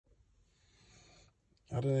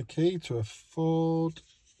Adding a key to a Ford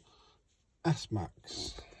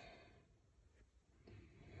S-Max.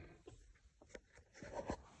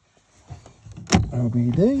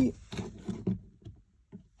 OBD.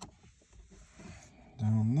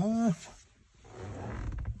 Down there.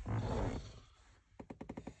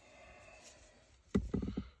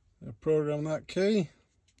 Program that key.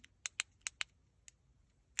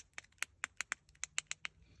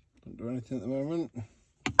 Don't do anything at the moment.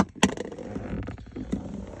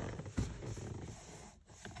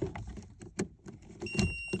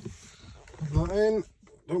 Plug that in.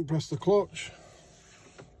 Don't press the clutch.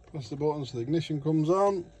 Press the button so the ignition comes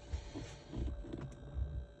on.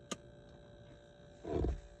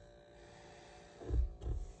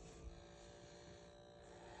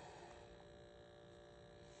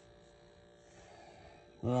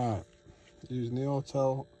 Right, using the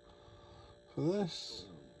Autel for this.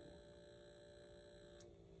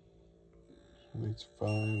 I need to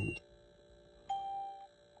find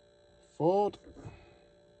Ford.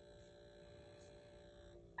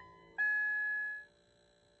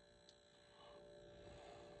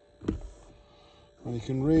 And you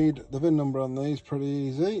can read the VIN number on these pretty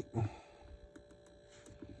easy.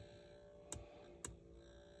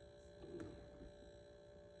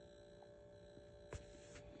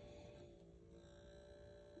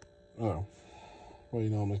 Oh, well, you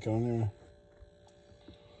normally can anyway.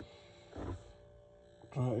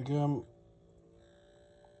 Try it again.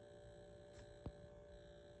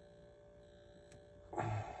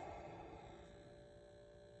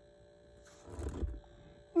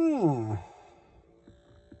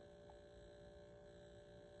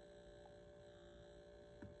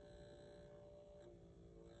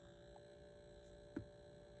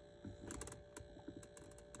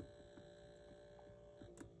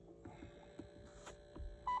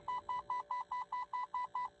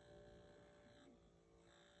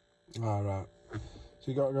 All right. So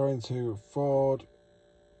you got to go into Ford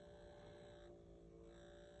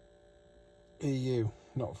EU,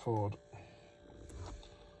 not Ford.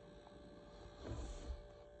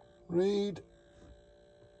 Read.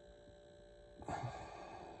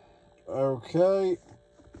 Okay.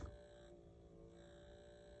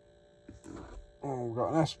 Oh, we've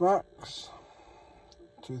got an S-Max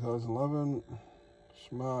 2011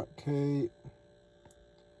 smart key.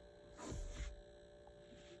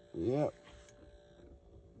 Yep.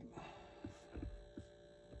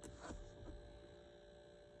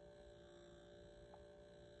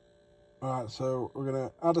 Right, so we're going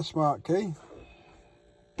to add a smart key,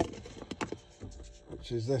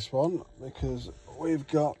 which is this one, because we've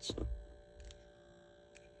got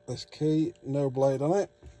this key, no blade on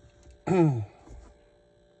it.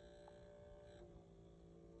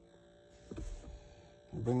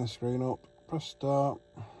 Bring the screen up, press start.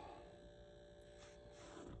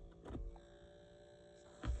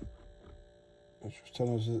 It's just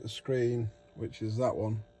telling us that the screen, which is that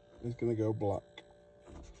one, is going to go black.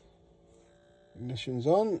 Ignition's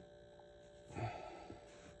on.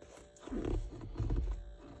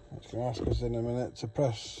 It's going to ask us in a minute to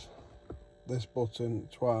press this button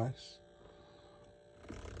twice.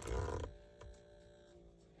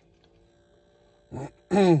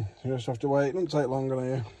 You just have to wait, it doesn't take long on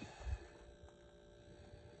here.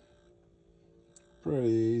 Pretty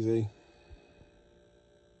easy.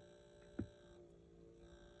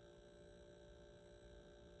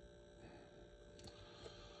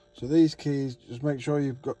 So these keys, just make sure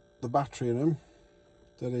you've got the battery in them.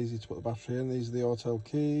 Dead easy to put the battery in. These are the Autel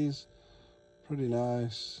keys. Pretty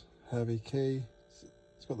nice, heavy key.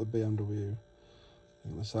 It's got the BMW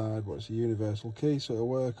on the side, but it's a universal key, so it'll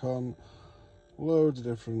work on loads of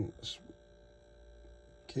different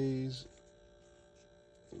keys.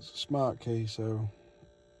 It's a smart key, so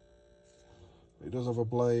it does have a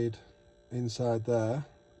blade inside there,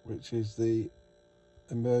 which is the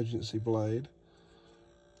emergency blade.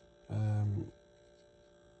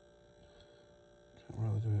 Can't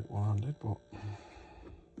really do it one-handed, but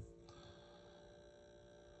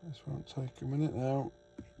this won't take a minute now.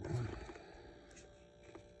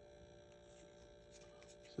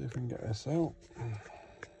 See if we can get this out.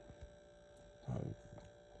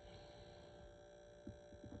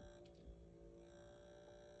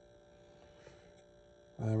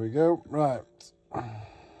 There we go. Right.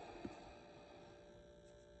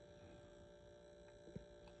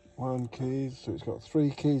 One key, so it's got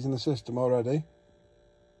 3 keys in the system already.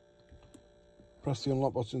 Press the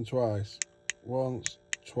unlock button twice. Once,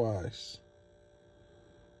 twice.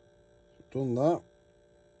 Done that.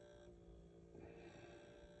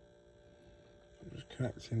 Just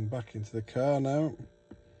connecting back into the car now.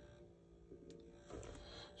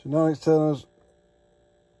 So now it's telling us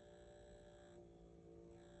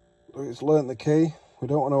it's learnt the key. We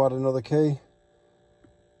don't want to add another key.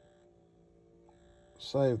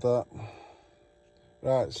 Save that.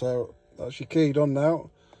 Right, so that's your key done now.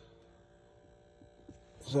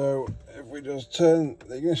 So if we just turn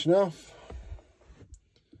the ignition off,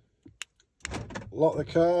 lock the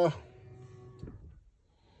car,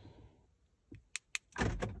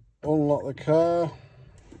 unlock the car,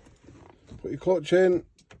 put your clutch in,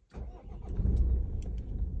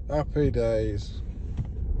 happy days.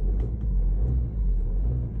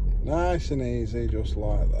 Nice and easy, just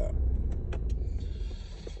like that.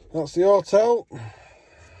 That's the Autel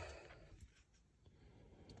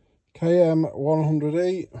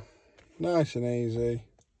KM100E. Nice and easy,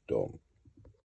 done.